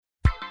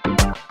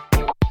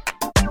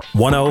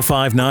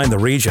1059 The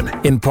Region,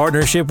 in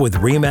partnership with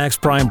RE/MAX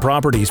Prime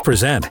Properties,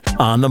 present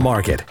On the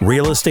Market,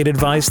 real estate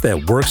advice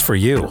that works for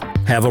you.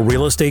 Have a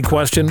real estate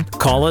question?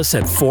 Call us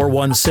at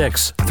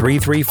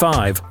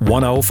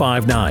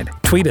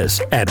 416-335-1059. Tweet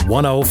us at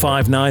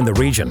 1059 The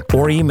Region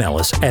or email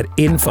us at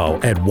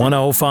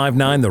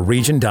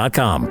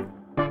info@1059theregion.com.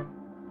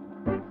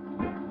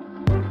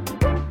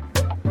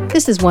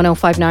 This is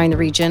 1059 The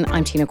Region.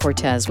 I'm Tina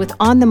Cortez with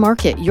On the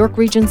Market, York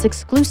Region's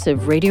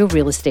exclusive radio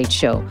real estate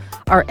show.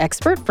 Our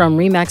expert from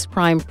RE/MAX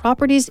Prime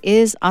Properties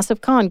is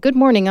Asif Khan. Good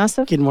morning,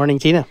 Asif. Good morning,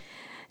 Tina.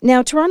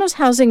 Now, Toronto's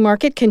housing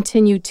market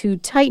continued to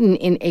tighten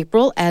in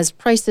April as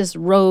prices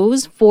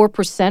rose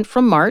 4%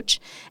 from March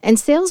and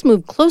sales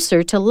moved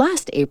closer to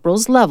last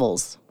April's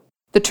levels.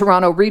 The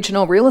Toronto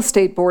Regional Real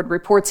Estate Board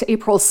reports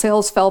April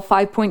sales fell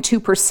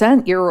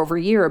 5.2% year over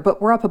year, but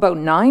were up about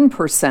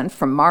 9%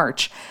 from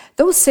March.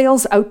 Those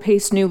sales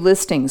outpaced new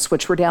listings,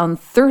 which were down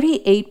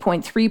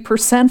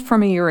 38.3%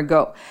 from a year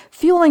ago,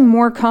 fueling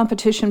more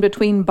competition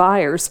between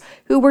buyers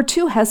who were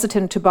too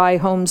hesitant to buy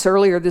homes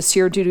earlier this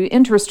year due to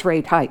interest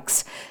rate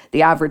hikes.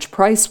 The average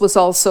price was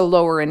also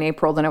lower in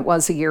April than it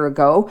was a year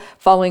ago,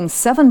 falling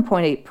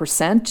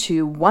 7.8%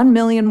 to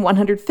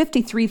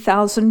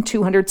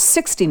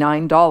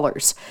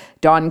 $1,153,269.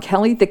 Don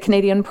Kelly, The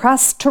Canadian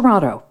Press,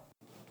 Toronto.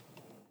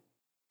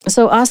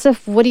 So,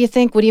 Asif, what do you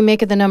think? What do you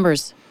make of the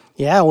numbers?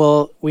 Yeah,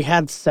 well, we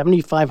had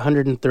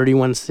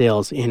 7,531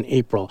 sales in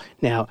April.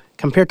 Now,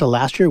 compared to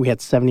last year, we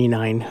had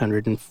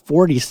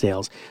 7,940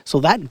 sales. So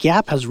that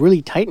gap has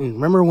really tightened.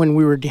 Remember when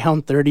we were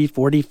down 30,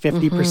 40,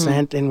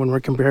 50%, and when we're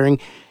comparing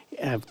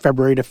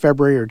February to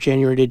February or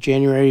January to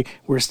January,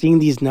 we're seeing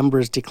these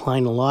numbers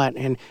decline a lot.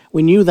 And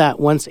we knew that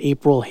once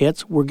April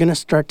hits, we're going to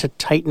start to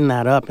tighten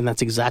that up. And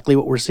that's exactly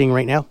what we're seeing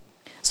right now.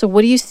 So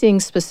what are you seeing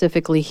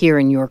specifically here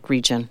in York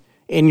Region?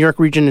 In York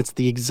Region, it's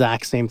the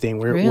exact same thing.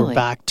 We're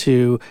back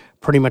to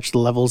pretty much the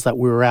levels that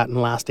we were at in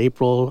last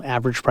April.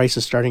 Average price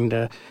is starting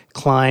to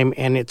climb,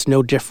 and it's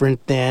no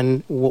different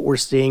than what we're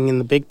seeing in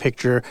the big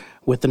picture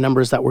with the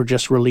numbers that were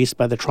just released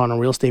by the Toronto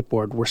Real Estate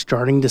Board. We're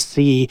starting to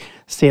see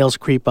sales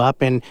creep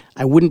up, and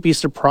I wouldn't be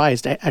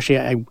surprised.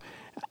 Actually,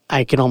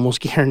 I can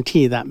almost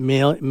guarantee that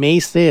May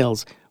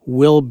sales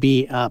will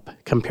be up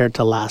compared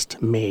to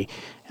last May.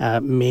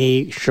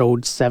 May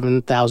showed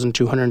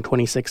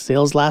 7,226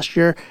 sales last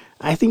year.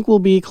 I think we'll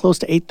be close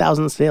to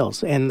 8,000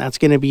 sales, and that's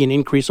going to be an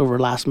increase over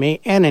last May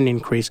and an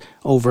increase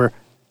over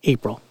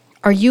April.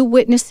 Are you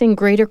witnessing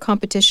greater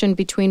competition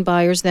between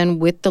buyers than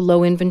with the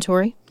low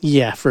inventory?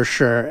 Yeah, for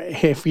sure.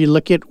 If you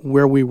look at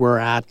where we were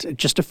at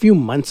just a few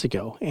months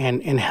ago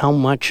and how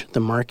much the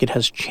market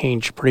has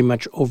changed pretty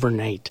much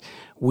overnight,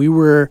 we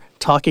were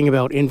talking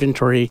about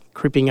inventory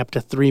creeping up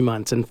to 3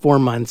 months and 4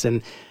 months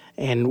and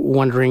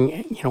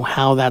wondering,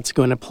 how that's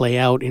going to play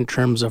out in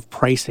terms of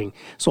pricing.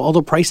 So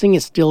although pricing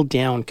is still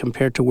down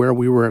compared to where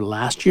we were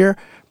last year,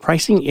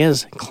 pricing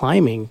is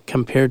climbing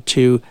compared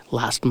to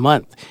last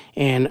month.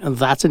 And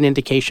that's an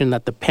indication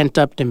that the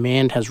pent-up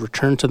demand has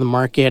returned to the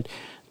market.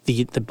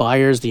 The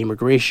buyers, the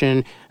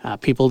immigration,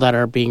 people that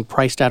are being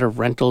priced out of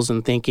rentals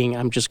and thinking,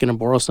 I'm just going to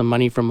borrow some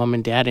money from mom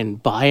and dad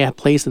and buy a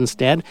place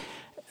instead.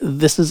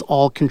 This is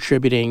all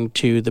contributing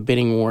to the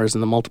bidding wars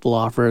and the multiple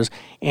offers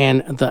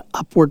and the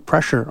upward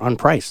pressure on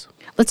price.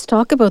 Let's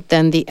talk about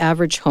then the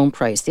average home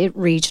price. It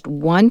reached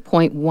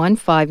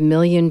 $1.15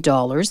 million,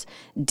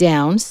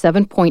 down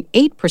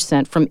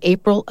 7.8% from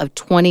April of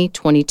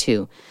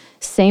 2022.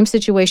 Same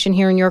situation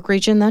here in York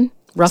Region then,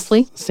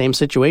 roughly? Same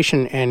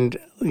situation. And,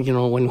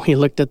 when we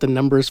looked at the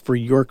numbers for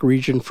York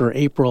Region for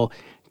April,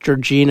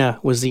 Georgina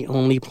was the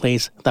only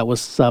place that was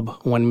sub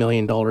 $1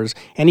 million.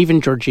 And even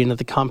Georgina,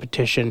 the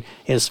competition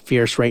is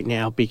fierce right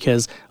now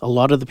because a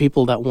lot of the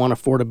people that want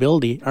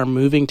affordability are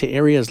moving to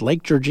areas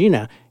like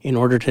Georgina in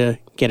order to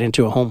get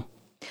into a home.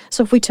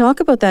 So if we talk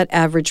about that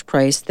average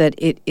price, that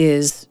it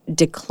is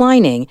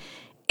declining,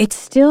 it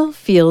still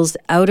feels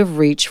out of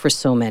reach for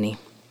so many.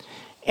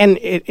 And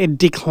it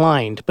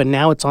declined, but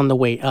now it's on the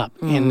way up.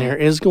 And there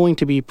is going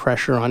to be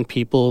pressure on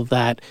people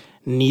that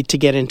need to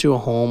get into a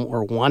home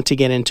or want to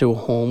get into a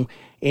home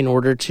in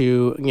order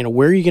to,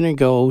 where are you going to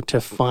go to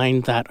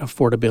find that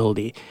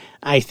affordability?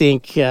 I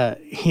think,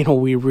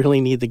 we really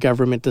need the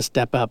government to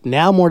step up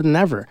now more than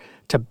ever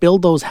to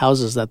build those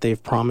houses that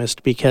they've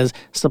promised, because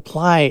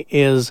supply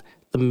is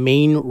the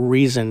main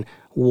reason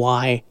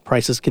why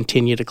prices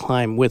continue to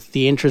climb. With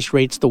the interest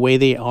rates the way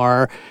they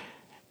are,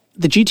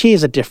 the GTA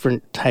is a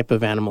different type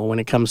of animal when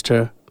it comes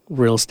to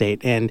real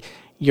estate, and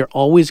you're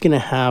always going to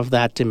have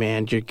that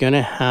demand. You're going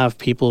to have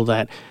people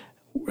that,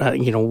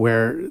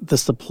 where the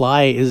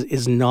supply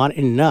is not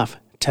enough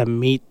to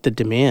meet the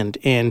demand.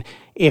 And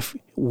if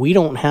we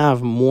don't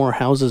have more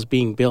houses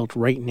being built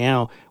right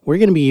now, we're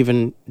going to be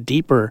even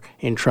deeper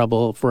in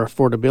trouble for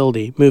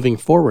affordability moving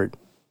forward.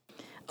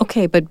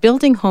 Okay, but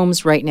building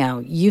homes right now,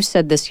 you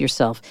said this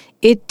yourself,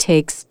 it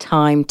takes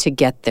time to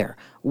get there.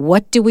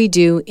 What do we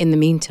do in the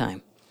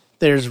meantime?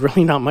 There's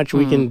really not much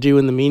we can do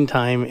in the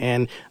meantime,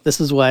 and this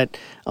is what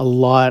a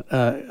lot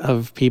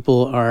of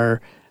people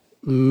are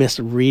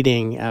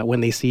misreading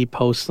when they see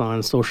posts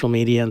on social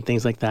media and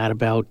things like that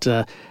about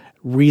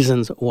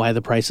reasons why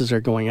the prices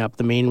are going up.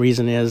 The main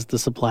reason is the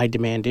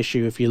supply-demand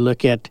issue. If you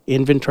look at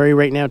inventory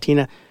right now,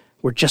 Tina,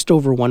 we're just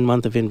over 1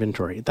 month of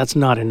inventory. That's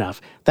not enough.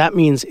 That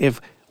means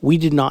if we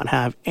did not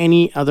have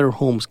any other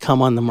homes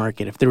come on the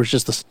market, if there was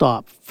just a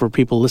stop for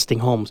people listing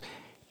homes,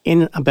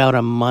 in about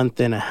a month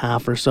and a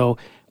half or so,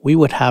 we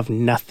would have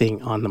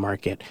nothing on the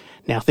market.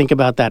 Now think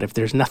about that. If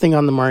there's nothing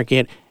on the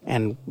market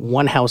and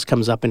one house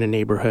comes up in a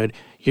neighborhood,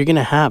 you're going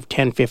to have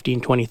 10,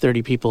 15, 20,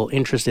 30 people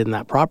interested in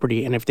that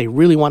property. And if they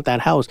really want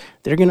that house,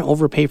 they're going to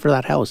overpay for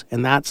that house.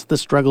 And that's the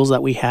struggles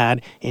that we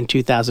had in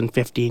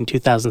 2015,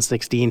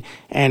 2016.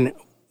 And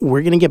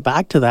we're going to get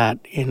back to that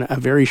in a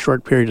very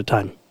short period of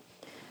time.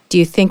 Do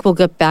you think we'll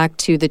get back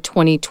to the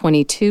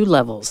 2022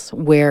 levels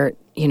where,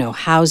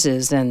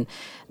 houses and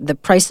the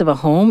price of a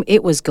home,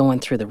 it was going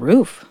through the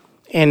roof?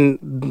 And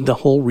the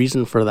whole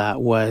reason for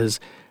that was,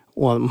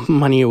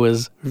 money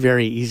was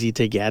very easy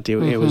to get.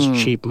 It was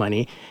cheap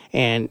money.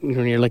 And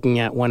when you're looking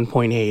at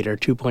 1.8 or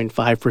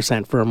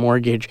 2.5% for a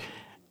mortgage,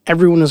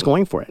 everyone was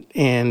going for it.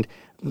 And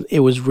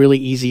it was really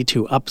easy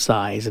to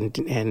upsize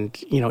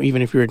and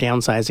even if you were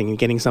downsizing and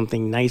getting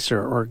something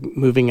nicer or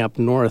moving up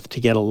north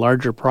to get a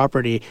larger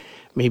property,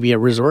 maybe a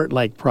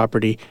resort-like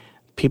property,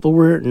 people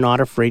were not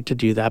afraid to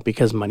do that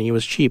because money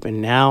was cheap.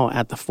 And now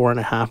at the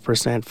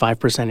 4.5%,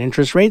 5%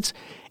 interest rates,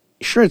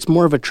 sure, it's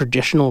more of a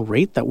traditional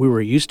rate that we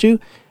were used to,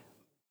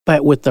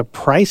 but with the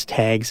price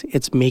tags,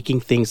 it's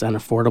making things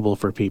unaffordable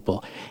for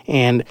people.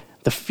 And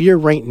the fear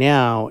right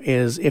now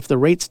is if the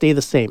rates stay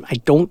the same, I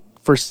don't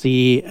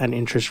foresee an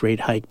interest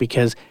rate hike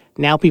because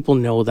now people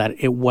know that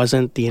it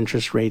wasn't the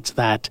interest rates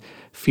that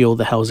fuel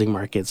the housing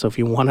market. So if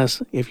you want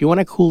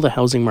to cool the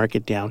housing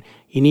market down,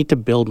 you need to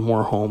build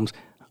more homes,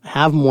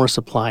 have more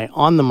supply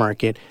on the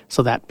market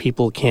so that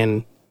people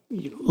can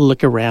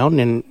look around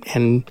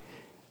and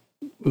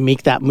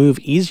make that move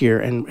easier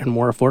and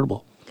more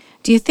affordable.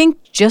 Do you think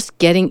just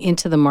getting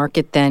into the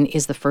market then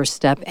is the first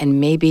step,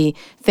 and maybe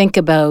think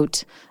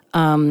about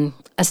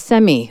a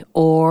semi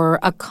or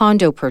a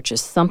condo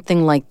purchase,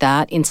 something like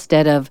that,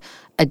 instead of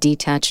a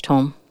detached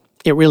home?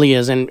 It really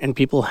is, and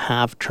people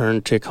have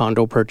turned to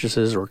condo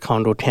purchases or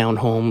condo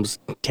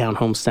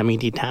townhomes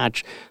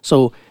semi-detached.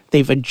 So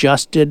they've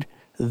adjusted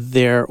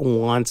their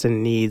wants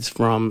and needs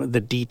from the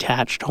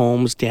detached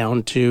homes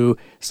down to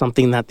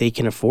something that they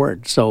can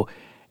afford. So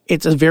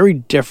it's a very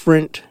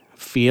different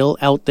feel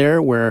out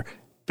there where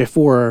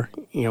before,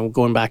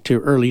 going back to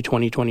early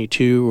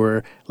 2022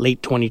 or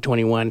late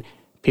 2021,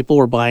 people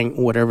were buying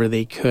whatever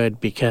they could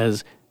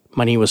because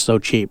money was so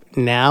cheap.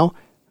 Now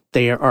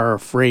they are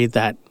afraid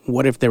that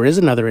what if there is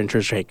another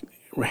interest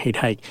rate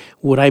hike?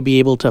 Would I be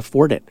able to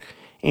afford it?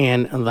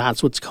 And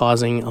that's what's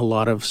causing a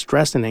lot of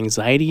stress and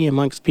anxiety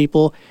amongst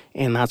people.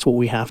 And that's what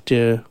we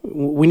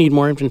need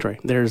more inventory.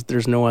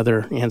 There's no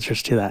other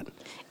answers to that.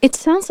 It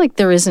sounds like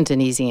there isn't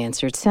an easy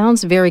answer. It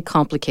sounds very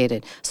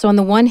complicated. So on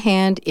the one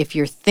hand, if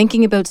you're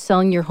thinking about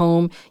selling your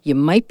home, you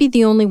might be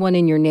the only one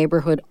in your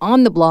neighborhood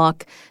on the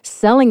block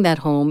selling that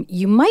home.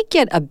 You might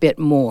get a bit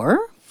more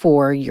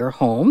for your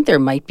home. There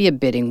might be a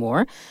bidding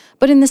war.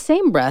 But in the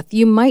same breath,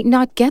 you might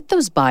not get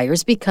those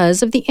buyers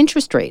because of the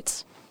interest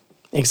rates.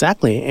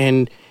 Exactly.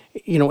 And,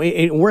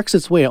 it works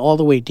its way all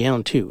the way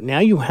down, too. Now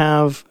you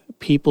have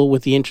people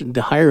with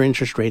the higher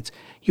interest rates.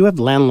 You have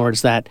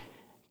landlords that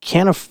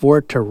can't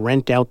afford to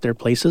rent out their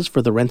places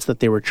for the rents that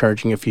they were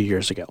charging a few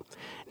years ago.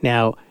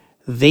 Now,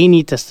 they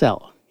need to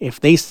sell. If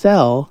they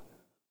sell,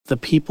 the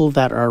people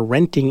that are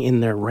renting in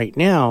there right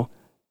now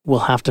will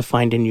have to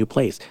find a new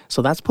place.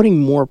 So that's putting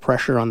more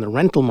pressure on the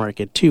rental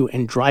market too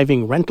and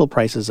driving rental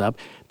prices up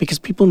because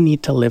people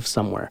need to live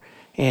somewhere.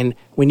 And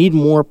we need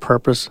more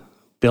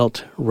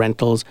purpose-built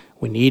rentals.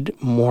 We need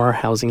more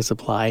housing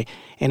supply.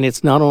 And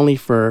it's not only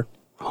for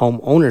home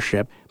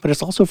ownership, but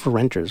it's also for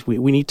renters.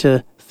 We need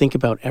to think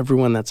about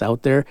everyone that's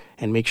out there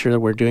and make sure that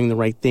we're doing the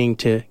right thing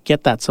to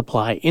get that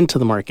supply into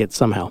the market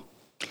somehow.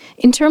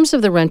 In terms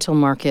of the rental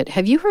market,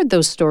 have you heard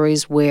those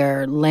stories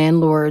where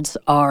landlords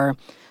are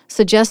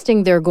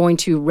suggesting they're going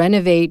to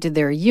renovate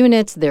their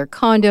units, their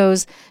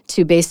condos,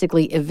 to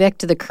basically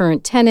evict the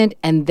current tenant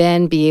and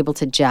then be able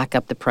to jack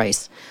up the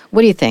price?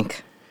 What do you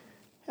think?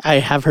 I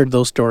have heard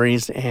those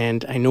stories,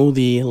 and I know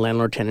the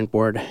Landlord-Tenant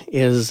Board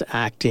is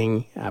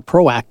acting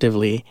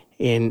proactively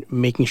in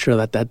making sure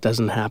that that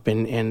doesn't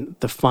happen. And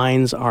the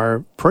fines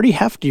are pretty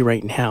hefty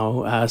right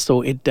now.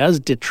 So it does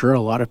deter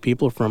a lot of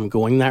people from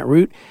going that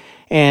route.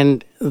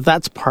 And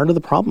that's part of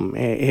the problem.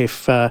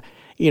 If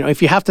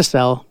you have to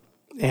sell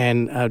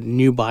and a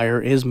new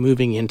buyer is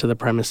moving into the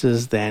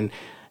premises, then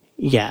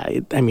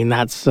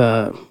that's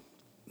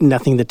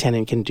nothing the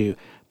tenant can do.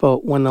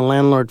 But when the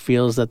landlord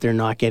feels that they're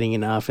not getting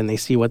enough and they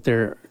see what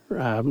their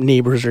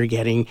neighbors are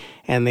getting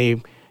and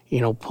they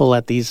pull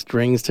at these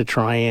strings to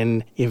try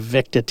and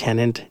evict a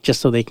tenant just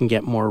so they can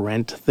get more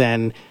rent,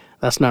 then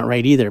that's not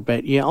right either.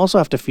 But you also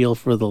have to feel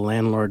for the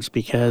landlords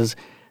because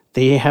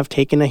they have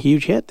taken a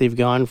huge hit. They've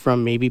gone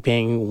from maybe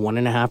paying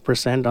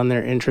 1.5% on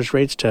their interest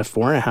rates to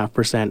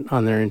 4.5%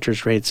 on their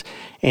interest rates.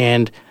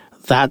 And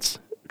that's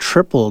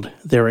tripled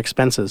their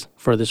expenses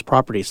for this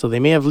property. So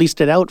they may have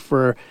leased it out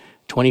for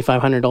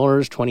 $2,500,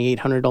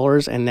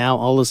 $2,800, and now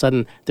all of a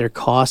sudden their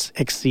costs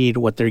exceed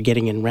what they're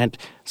getting in rent.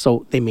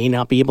 So they may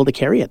not be able to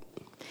carry it.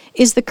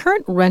 Is the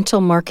current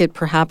rental market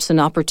perhaps an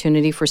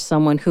opportunity for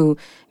someone who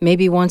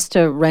maybe wants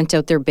to rent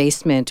out their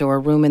basement or a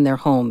room in their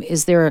home?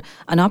 Is there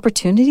an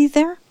opportunity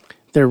there?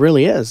 There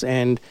really is.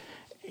 And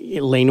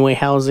laneway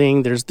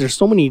housing, there's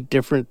so many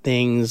different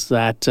things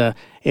that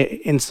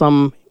in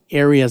some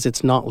areas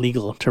it's not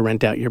legal to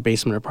rent out your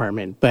basement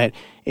apartment. But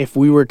if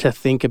we were to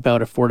think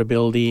about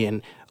affordability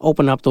and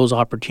open up those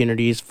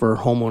opportunities for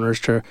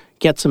homeowners to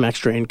get some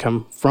extra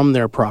income from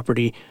their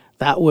property,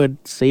 that would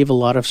save a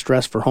lot of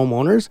stress for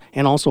homeowners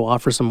and also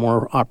offer some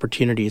more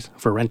opportunities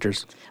for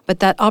renters.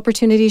 But that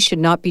opportunity should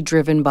not be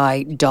driven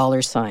by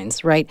dollar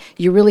signs, right?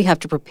 You really have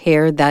to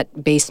prepare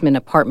that basement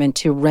apartment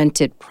to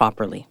rent it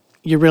properly.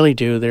 You really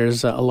do.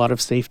 There's a lot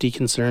of safety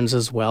concerns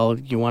as well.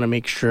 You want to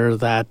make sure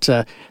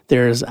that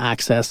there's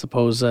access.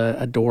 Suppose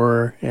a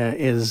door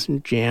is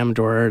jammed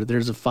or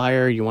there's a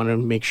fire. You want to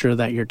make sure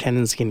that your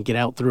tenants can get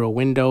out through a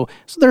window.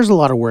 So there's a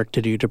lot of work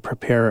to do to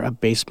prepare a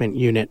basement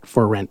unit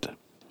for rent.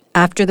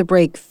 After the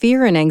break,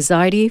 fear and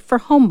anxiety for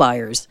home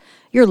buyers.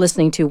 You're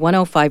listening to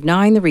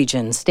 105.9 The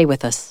Region. Stay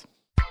with us.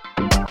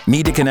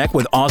 Need to connect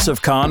with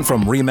Asif Khan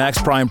from RE/MAX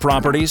Prime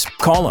Properties?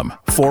 Call him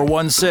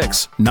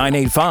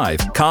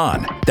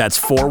 416-985-KHAN. That's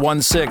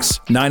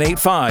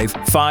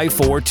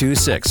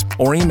 416-985-5426.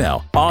 Or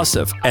email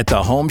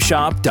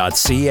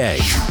asif@thehomeshop.ca.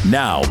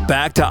 Now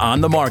back to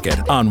On the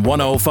Market on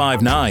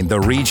 105.9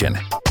 The Region.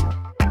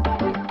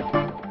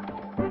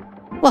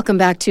 Welcome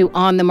back to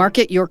On the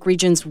Market, York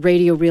Region's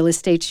radio real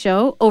estate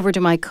show. Over to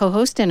my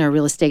co-host and our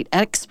real estate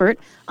expert,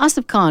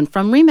 Asif Khan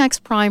from RE/MAX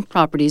Prime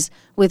Properties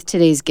with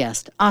today's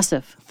guest.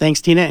 Asif.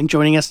 Thanks, Tina. And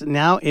joining us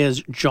now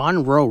is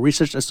John Rowe,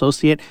 Research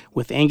Associate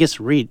with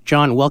Angus Reid.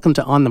 John, welcome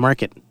to On the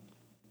Market.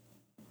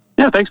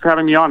 Yeah, thanks for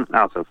having me on,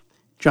 Asif.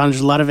 John, there's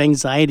a lot of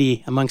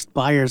anxiety amongst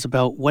buyers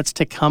about what's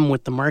to come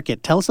with the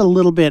market. Tell us a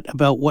little bit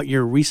about what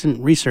your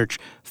recent research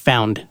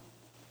found.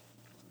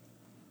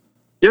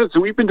 Yeah,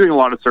 so we've been doing a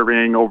lot of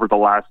surveying over the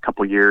last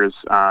couple of years,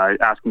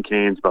 asking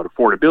Canadians about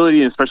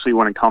affordability, especially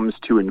when it comes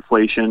to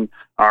inflation.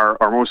 Our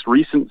most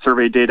recent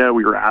survey data,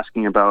 we were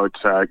asking about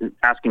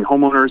asking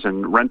homeowners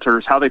and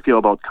renters how they feel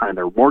about kind of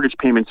their mortgage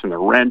payments and their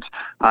rent,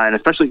 and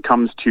especially it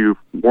comes to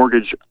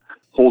mortgage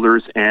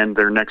holders and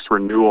their next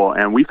renewal.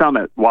 And we found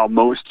that while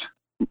most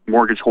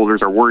mortgage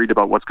holders are worried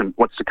about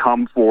what's to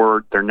come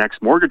for their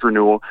next mortgage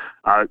renewal,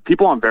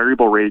 people on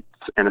variable rates,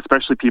 and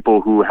especially people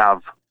who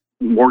have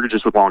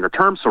mortgages with longer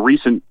terms, so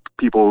recent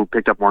people who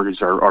picked up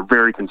mortgages are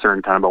very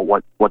concerned kind of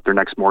about what their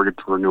next mortgage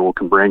renewal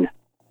can bring.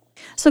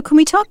 So can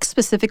we talk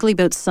specifically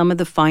about some of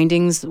the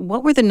findings?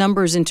 What were the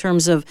numbers in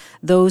terms of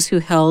those who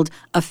held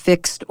a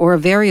fixed or a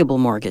variable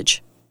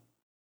mortgage?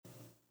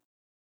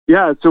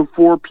 Yeah, so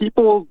for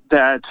people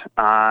that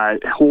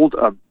hold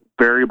a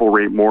variable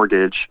rate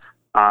mortgage,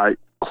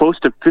 close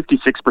to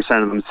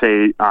 56% of them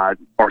say,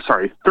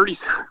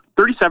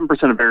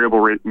 37% of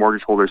variable rate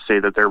mortgage holders say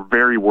that they're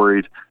very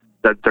worried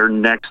that their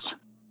next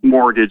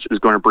mortgage is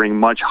going to bring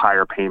much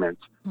higher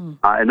payments.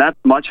 And that's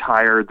much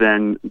higher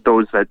than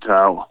those that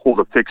hold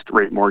a fixed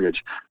rate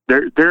mortgage.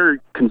 They're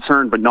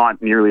concerned, but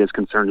not nearly as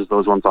concerned as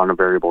those ones on a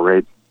variable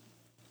rate.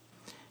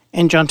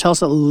 And John, tell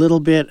us a little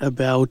bit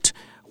about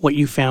what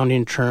you found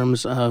in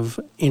terms of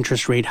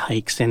interest rate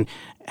hikes and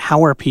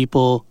how are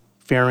people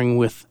faring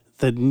with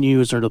the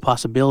news or the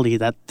possibility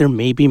that there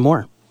may be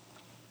more?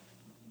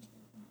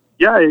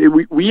 Yeah,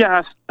 we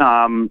asked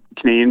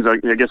Canadians, I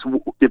guess,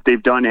 if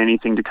they've done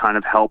anything to kind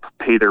of help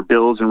pay their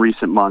bills in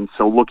recent months.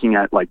 So looking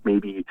at like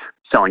maybe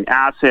selling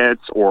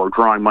assets or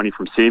drawing money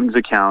from savings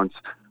accounts.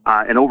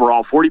 And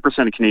overall,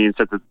 40% of Canadians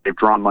said that they've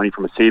drawn money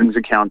from a savings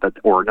account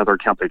or another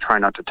account they try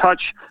not to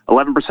touch.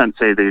 11%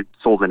 say they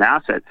sold an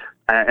asset.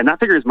 And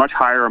that figure is much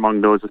higher among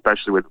those,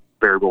 especially with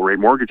variable rate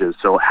mortgages.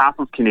 So half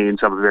of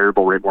Canadians have a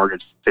variable rate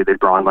mortgage, say they've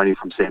drawn money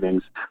from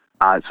savings.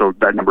 So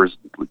that number is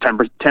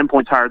 10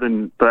 points higher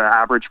than the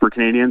average for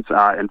Canadians,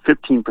 and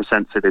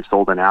 15% say they've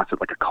sold an asset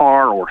like a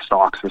car or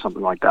stocks or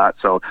something like that.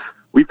 So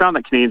we found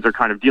that Canadians are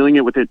kind of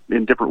dealing with it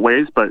in different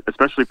ways, but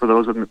especially for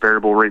those with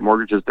variable rate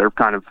mortgages, they're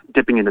kind of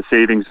dipping into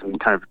savings and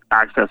kind of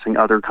accessing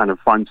other kind of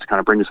funds to kind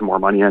of bring some more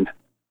money in.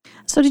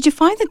 So did you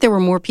find that there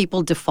were more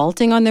people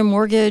defaulting on their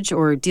mortgage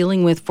or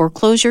dealing with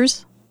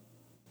foreclosures?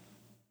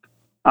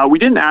 We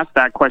didn't ask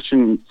that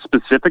question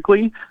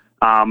specifically.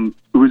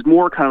 It was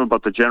more kind of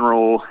about the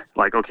general,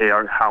 like, okay,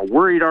 how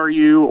worried are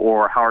you,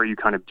 or how are you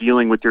kind of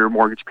dealing with your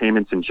mortgage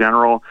payments in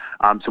general?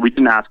 So we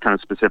didn't ask kind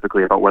of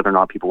specifically about whether or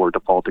not people were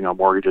defaulting on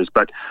mortgages.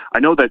 But I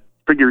know that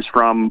figures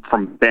from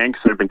banks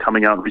that have been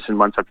coming out in recent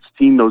months have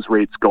seen those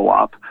rates go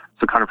up.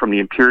 So kind of from the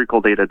empirical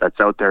data that's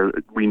out there,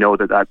 we know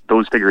that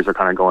those figures are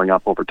kind of going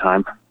up over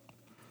time.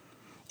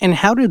 And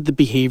how did the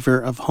behavior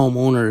of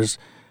homeowners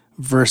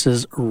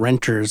versus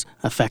renters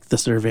affect the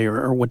survey,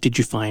 or what did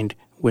you find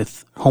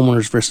with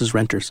homeowners versus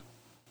renters?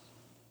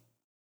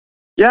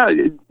 Yeah,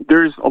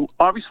 there's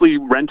obviously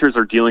renters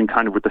are dealing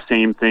kind of with the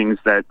same things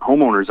that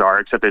homeowners are,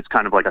 except it's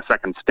kind of like a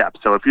second step.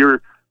 So if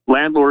you're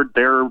landlord,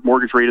 their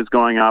mortgage rate is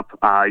going up,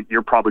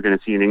 you're probably going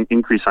to see an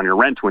increase on your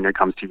rent when it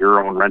comes to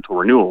your own rental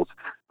renewals.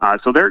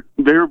 So they're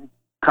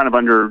kind of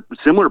under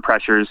similar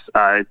pressures,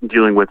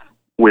 dealing with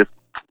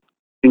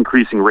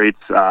increasing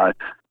rates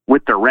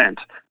with their rent.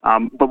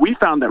 But we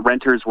found that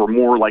renters were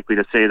more likely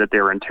to say that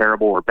they were in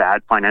terrible or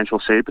bad financial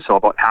shape. So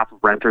about half of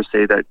renters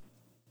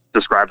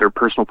describe their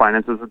personal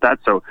finances as that.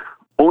 So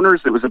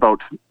owners, it was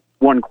about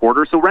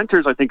 1/4. So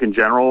renters, I think in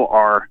general,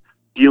 are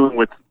dealing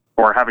with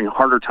or having a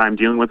harder time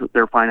dealing with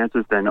their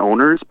finances than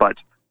owners. But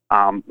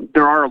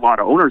there are a lot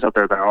of owners out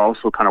there that are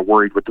also kind of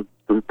worried with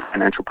the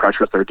financial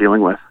pressures they're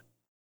dealing with.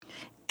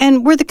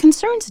 And were the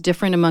concerns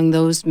different among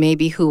those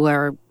maybe who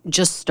are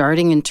just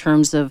starting in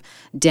terms of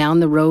down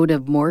the road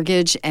of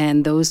mortgage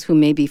and those who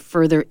may be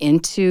further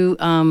into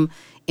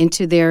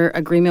their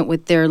agreement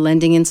with their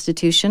lending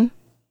institution?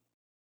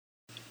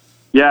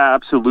 Yeah,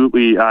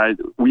 absolutely.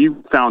 We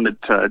found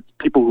that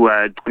people who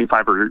had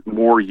 25 or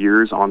more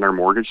years on their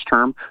mortgage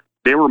term,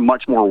 they were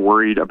much more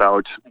worried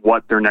about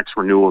what their next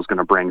renewal is going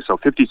to bring. So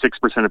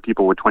 56% of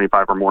people with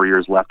 25 or more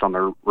years left on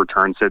their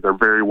return said they're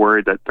very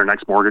worried that their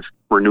next mortgage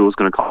renewal is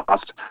going to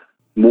cost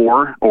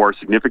more or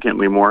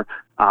significantly more.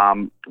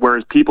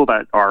 Whereas people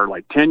that are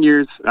like 10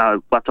 years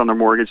left on their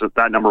mortgage,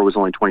 that number was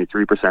only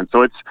 23%.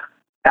 So it's,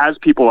 as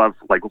people have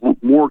like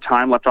more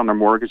time left on their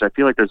mortgage, I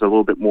feel like there's a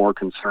little bit more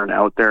concern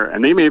out there,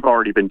 and they may have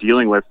already been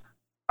dealing with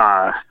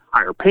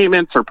higher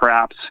payments, or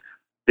perhaps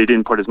they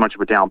didn't put as much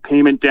of a down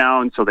payment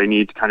down, so they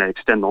need to kind of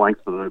extend the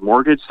length of the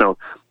mortgage. So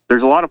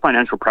there's a lot of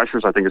financial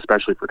pressures, I think,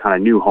 especially for kind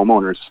of new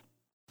homeowners.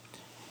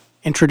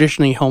 And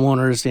traditionally,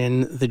 homeowners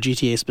in the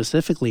GTA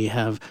specifically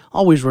have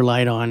always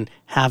relied on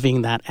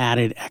having that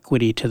added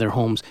equity to their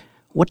homes.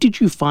 What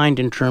did you find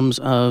in terms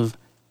of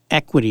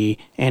equity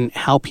and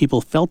how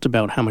people felt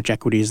about how much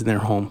equity is in their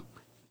home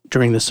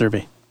during the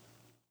survey?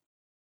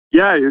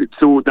 Yeah,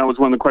 so that was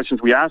one of the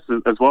questions we asked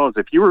as well, as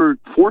if you were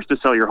forced to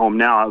sell your home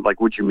now, like,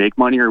 would you make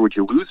money or would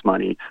you lose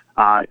money?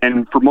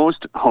 And for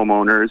most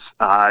homeowners,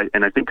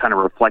 and I think kind of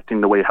reflecting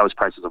the way house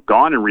prices have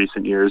gone in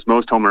recent years,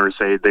 most homeowners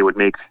say they would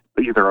make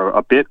either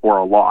a bit or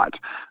a lot.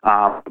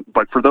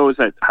 But for those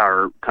that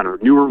are kind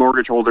of newer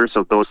mortgage holders,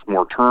 so those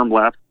more term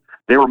left,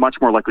 they were much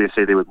more likely to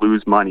say they would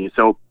lose money.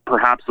 So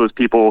perhaps those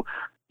people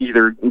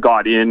either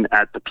got in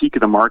at the peak of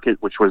the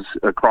market, which was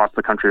across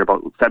the country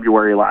about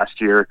February last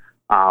year.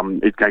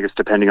 I guess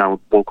depending on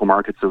local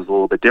markets, it was a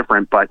little bit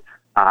different. But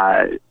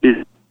for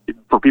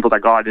people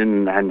that got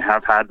in and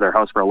have had their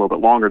house for a little bit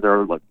longer,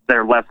 they're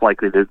less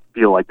likely to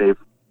feel like they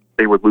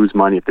would lose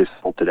money if they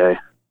sold today.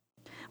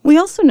 We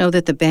also know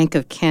that the Bank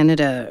of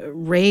Canada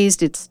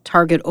raised its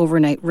target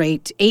overnight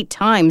rate 8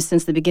 times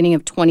since the beginning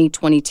of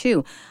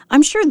 2022.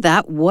 I'm sure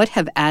that would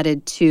have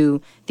added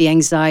to the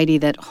anxiety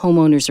that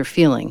homeowners are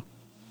feeling.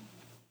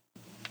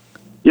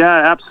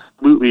 Yeah,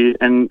 absolutely.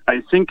 And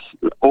I think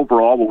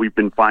overall what we've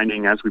been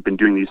finding as we've been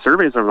doing these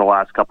surveys over the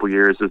last couple of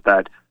years is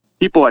that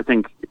people, I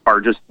think, are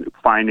just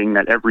finding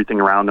that everything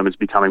around them is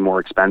becoming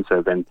more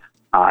expensive. And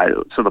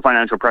so the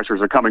financial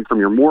pressures are coming from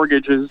your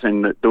mortgages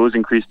and those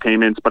increased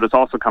payments, but it's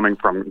also coming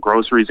from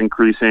groceries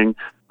increasing,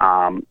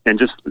 and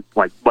just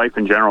like life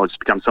in general. It's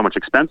become so much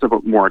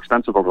more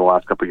expensive over the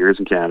last couple of years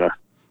in Canada.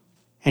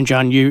 And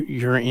John,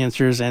 your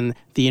answers and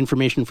the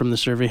information from the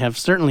survey have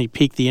certainly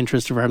piqued the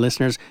interest of our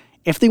listeners.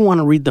 If they want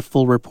to read the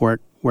full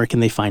report, where can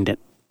they find it?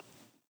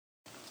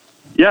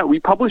 Yeah, we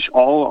publish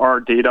all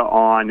our data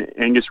on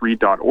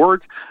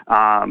angusreid.org.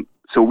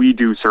 So we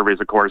do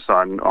surveys, of course,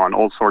 on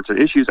all sorts of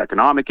issues,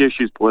 economic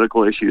issues,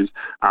 political issues,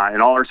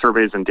 and all our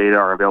surveys and data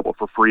are available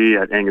for free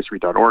at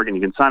angusreid.org. And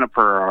you can sign up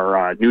for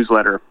our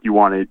newsletter if you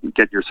want to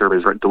get your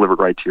surveys delivered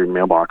right to your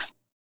mailbox.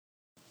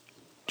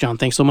 John,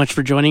 thanks so much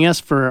for joining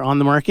us for On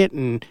the Market,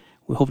 and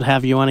we hope to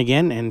have you on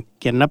again and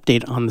get an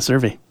update on the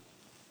survey.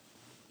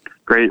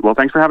 Great. Well,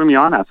 thanks for having me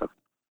on, Asif.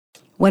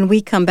 When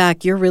we come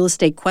back, your real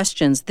estate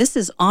questions. This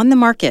is On the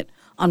Market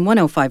on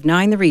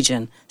 105.9 The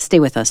Region. Stay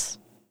with us.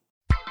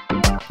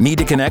 Need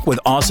to connect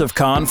with Asif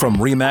Khan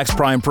from RE/MAX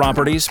Prime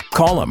Properties?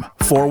 Call him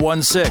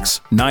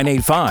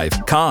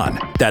 416-985-KHAN.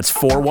 That's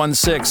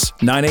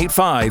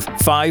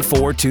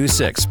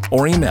 416-985-5426.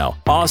 Or email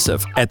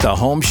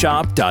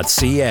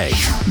asif@thehomeshop.ca.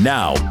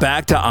 Now,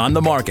 back to On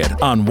the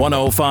Market on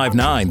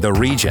 105.9 The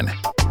Region.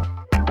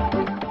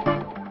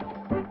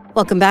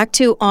 Welcome back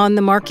to On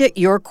the Market.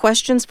 Your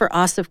questions for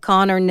Asif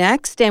Khan are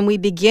next, and we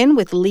begin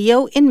with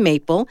Leo in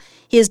Maple.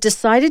 He has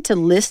decided to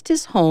list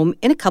his home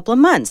in a couple of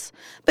months,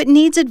 but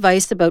needs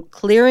advice about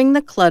clearing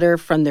the clutter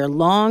from their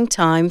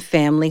long-time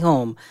family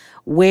home.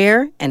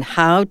 Where and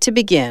how to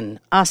begin?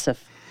 Asif.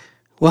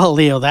 Well,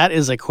 Leo, that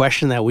is a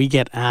question that we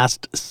get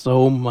asked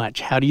so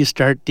much. How do you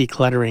start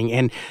decluttering?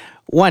 And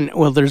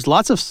there's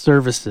lots of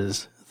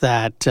services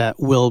that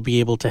will be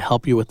able to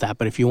help you with that.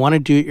 But if you want to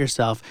do it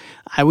yourself,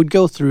 I would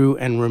go through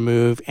and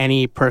remove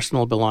any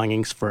personal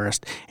belongings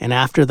first. And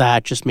after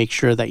that, just make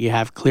sure that you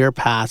have clear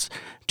paths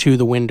to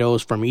the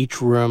windows from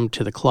each room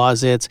to the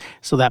closets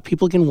so that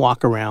people can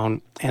walk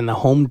around and the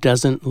home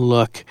doesn't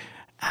look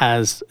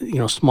as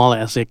small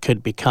as it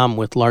could become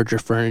with larger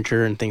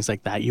furniture and things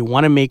like that. You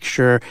want to make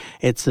sure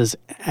it's as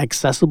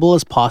accessible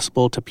as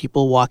possible to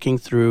people walking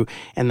through,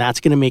 and that's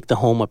going to make the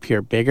home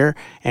appear bigger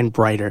and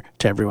brighter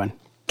to everyone.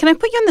 Can I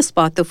put you on the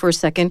spot, though, for a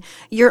second?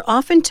 You're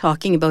often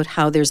talking about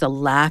how there's a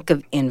lack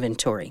of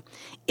inventory.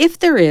 If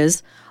there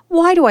is,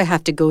 why do I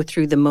have to go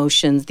through the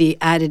motions, the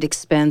added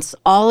expense,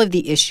 all of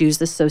the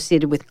issues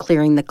associated with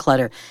clearing the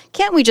clutter?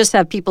 Can't we just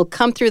have people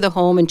come through the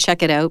home and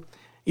check it out?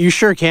 You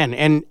sure can,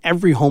 and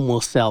every home will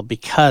sell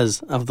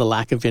because of the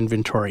lack of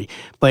inventory.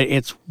 But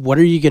it's what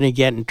are you going to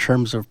get in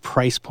terms of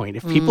price point?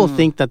 If people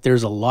think that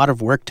there's a lot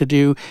of work to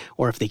do,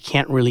 or if they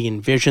can't really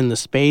envision the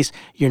space,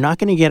 you're not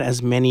going to get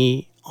as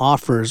many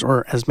offers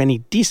or as many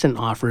decent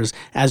offers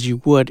as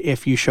you would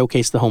if you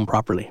showcase the home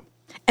properly.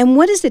 And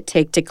what does it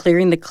take to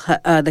clearing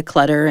the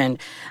clutter? And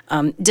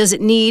does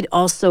it need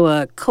also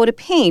a coat of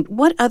paint?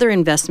 What other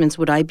investments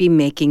would I be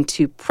making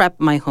to prep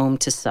my home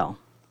to sell?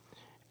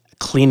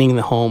 Cleaning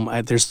the home.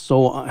 There's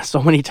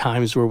so many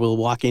times where we'll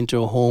walk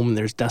into a home and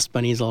there's dust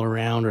bunnies all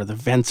around, or the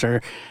vents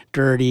are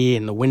dirty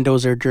and the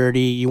windows are dirty.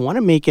 You want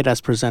to make it as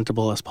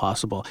presentable as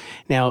possible.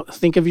 Now,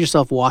 think of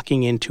yourself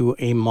walking into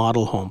a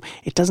model home.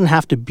 It doesn't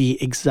have to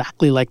be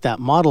exactly like that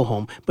model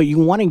home, but you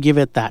want to give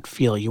it that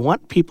feel. You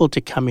want people to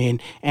come in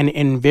and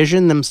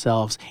envision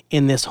themselves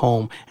in this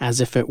home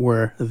as if it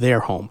were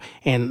their home.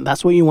 And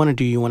that's what you want to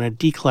do. You want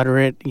to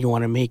declutter it. You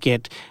want to make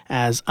it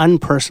as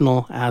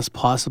unpersonal as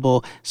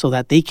possible so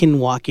that they can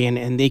walk in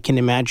and they can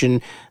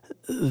imagine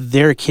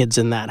their kids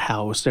in that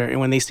house. And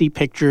when they see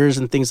pictures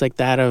and things like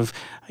that of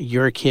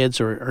your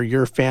kids or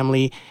your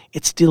family,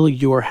 it's still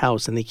your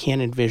house and they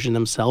can't envision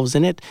themselves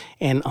in it.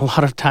 And a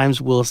lot of times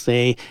we'll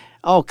say,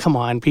 oh, come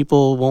on,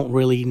 people won't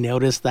really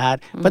notice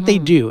that. But they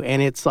do.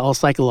 And it's all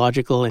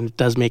psychological and it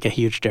does make a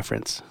huge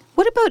difference.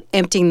 What about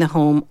emptying the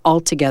home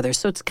altogether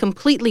so it's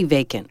completely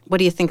vacant? What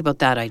do you think about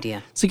that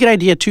idea? It's a good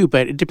idea too,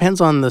 but it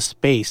depends on the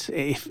space.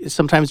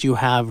 Sometimes you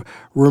have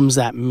rooms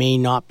that may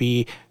not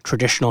be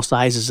traditional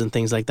sizes and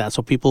things like that,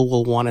 so people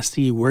will want to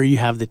see where you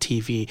have the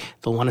TV.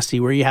 They'll want to see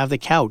where you have the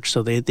couch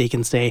so they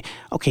can say,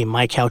 okay,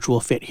 my couch will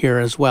fit here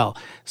as well.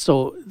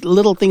 So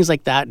little things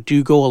like that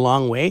do go a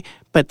long way,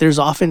 but there's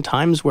often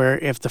times where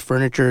if the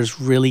furniture is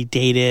really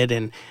dated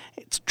and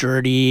it's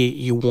dirty,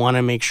 you want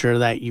to make sure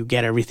that you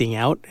get everything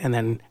out, and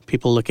then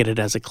people look at it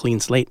as a clean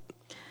slate.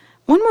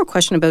 One more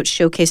question about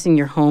showcasing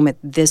your home at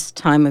this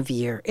time of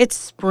year. It's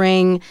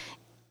spring,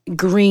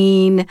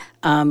 green,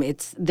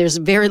 there's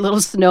very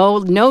little snow,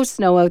 no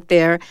snow out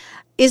there.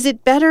 Is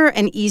it better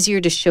and easier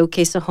to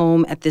showcase a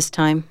home at this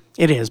time?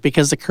 It is,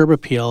 because the curb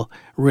appeal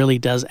really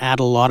does add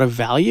a lot of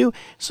value.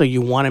 So you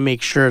want to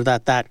make sure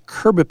that that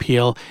curb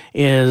appeal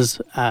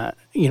is,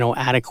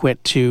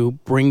 adequate to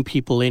bring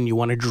people in. You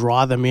want to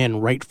draw them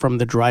in right from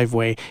the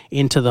driveway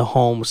into the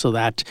home so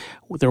that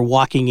they're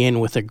walking in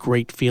with a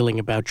great feeling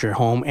about your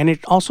home. And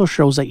it also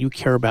shows that you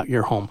care about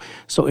your home.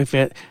 So if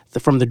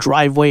from the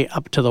driveway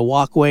up to the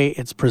walkway,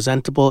 it's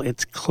presentable,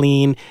 it's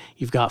clean,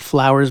 you've got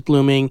flowers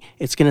blooming,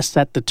 it's going to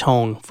set the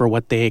tone for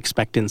what they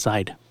expect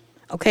inside.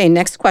 Okay,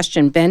 next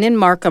question. Ben in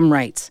Markham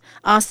writes,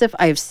 Asif,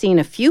 I have seen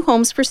a few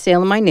homes for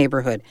sale in my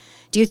neighborhood.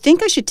 Do you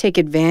think I should take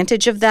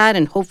advantage of that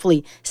and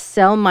hopefully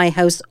sell my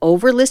house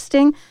over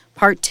listing?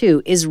 Part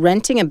 2, is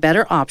renting a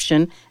better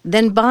option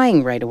than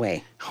buying right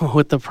away?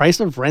 With the price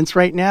of rents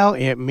right now,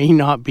 it may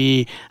not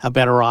be a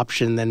better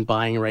option than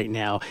buying right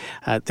now.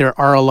 There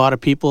are a lot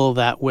of people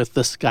that with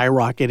the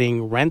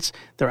skyrocketing rents,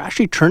 they're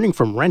actually turning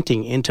from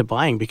renting into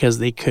buying because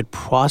they could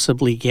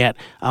possibly get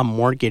a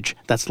mortgage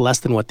that's less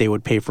than what they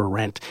would pay for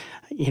rent.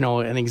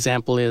 An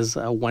example is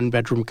a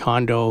one-bedroom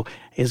condo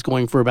is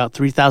going for about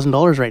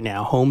 $3,000 right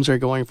now. Homes are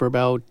going for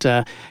about,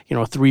 a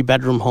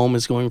three-bedroom home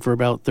is going for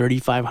about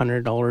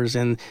 $3,500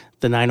 in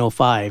the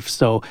 905.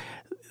 So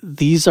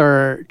these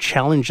are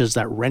challenges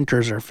that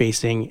renters are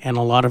facing, and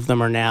a lot of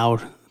them are now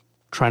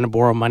trying to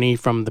borrow money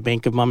from the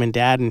bank of mom and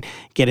dad and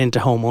get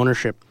into home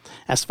ownership.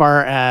 As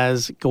far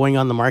as going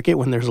on the market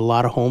when there's a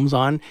lot of homes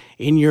on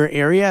in your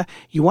area,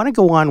 you want to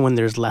go on when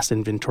there's less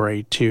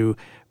inventory to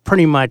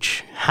pretty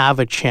much have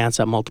a chance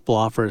at multiple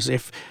offers.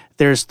 If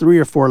there's 3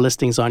 or 4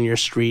 listings on your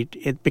street,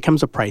 it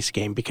becomes a price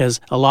game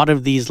because a lot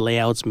of these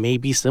layouts may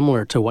be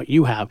similar to what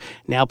you have.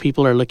 Now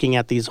people are looking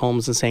at these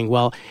homes and saying,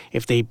 well,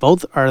 if they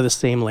both are the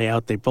same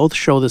layout, they both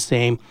show the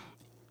same,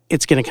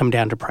 it's going to come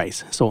down to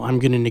price. So I'm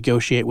going to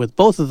negotiate with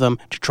both of them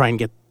to try and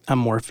get a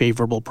more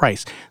favorable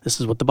price.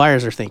 This is what the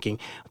buyers are thinking.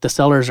 What the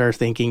sellers are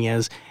thinking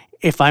is,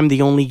 if I'm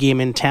the only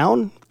game in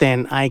town,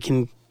 then I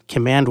can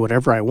command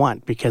whatever I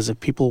want, because if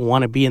people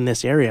want to be in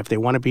this area, if they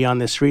want to be on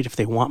this street, if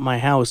they want my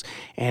house,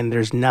 and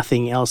there's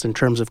nothing else in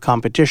terms of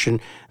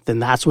competition, then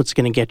that's what's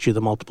going to get you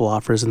the multiple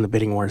offers in the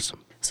bidding wars.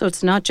 So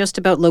it's not just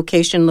about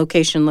location.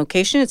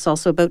 It's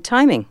also about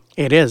timing.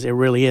 It is. It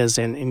really is.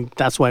 And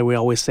that's why we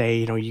always say,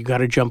 you got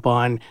to jump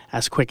on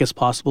as quick as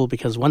possible,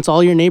 because once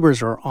all your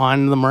neighbors are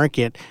on the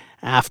market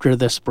after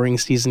the spring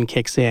season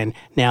kicks in,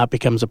 now it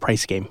becomes a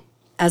price game.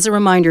 As a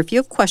reminder, if you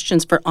have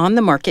questions for On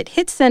the Market,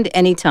 hit send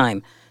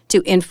anytime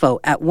to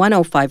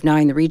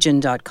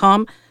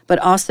info@1059theregion.com. But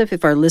Asif,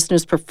 if our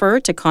listeners prefer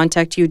to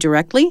contact you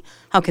directly,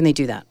 how can they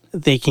do that?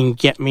 They can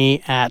get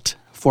me at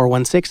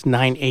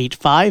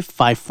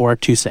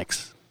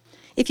 416-985-5426.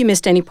 If you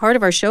missed any part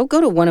of our show, go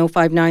to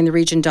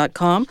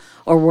 1059theregion.com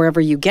or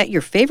wherever you get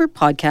your favorite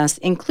podcasts,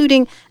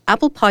 including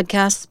Apple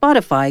Podcasts,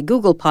 Spotify,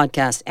 Google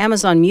Podcasts,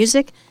 Amazon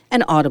Music,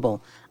 and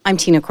Audible. I'm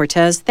Tina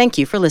Cortez. Thank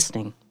you for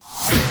listening.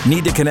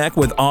 Need to connect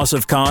with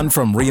Asif Khan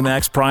from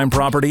RE/MAX Prime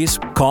Properties?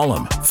 Call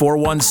him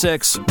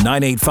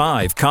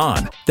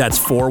 416-985-KHAN. That's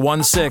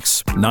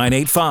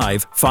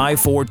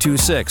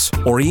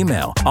 416-985-5426. Or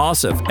email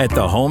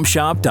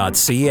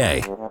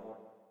asif@thehomeshop.ca.